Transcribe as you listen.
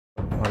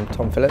I'm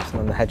Tom Phillips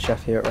and I'm the head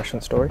chef here at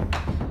Restaurant Story.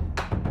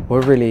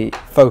 We're really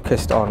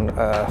focused on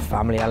a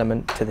family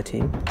element to the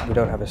team. We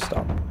don't ever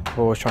stop.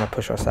 We're always trying to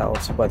push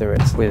ourselves, whether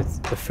it's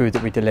with the food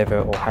that we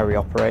deliver or how we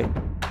operate.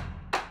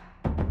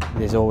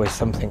 There's always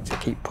something to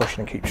keep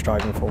pushing and keep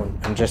striving for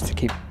and just to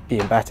keep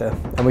being better.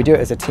 And we do it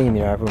as a team,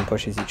 you know, everyone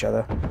pushes each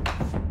other.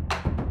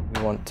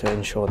 We want to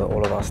ensure that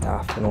all of our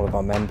staff and all of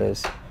our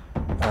members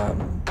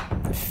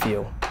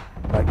feel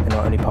like they're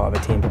not only part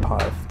of a team but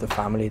part of the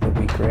family that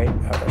we create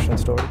at Restaurant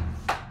Story.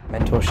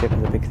 Mentorship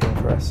is a big thing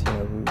for us. You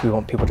know, we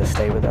want people to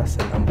stay with us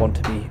and want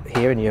to be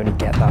here, and you only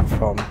get that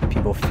from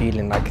people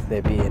feeling like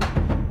they're being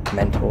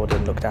mentored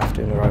and looked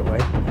after in the right way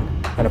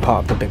and a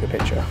part of the bigger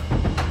picture.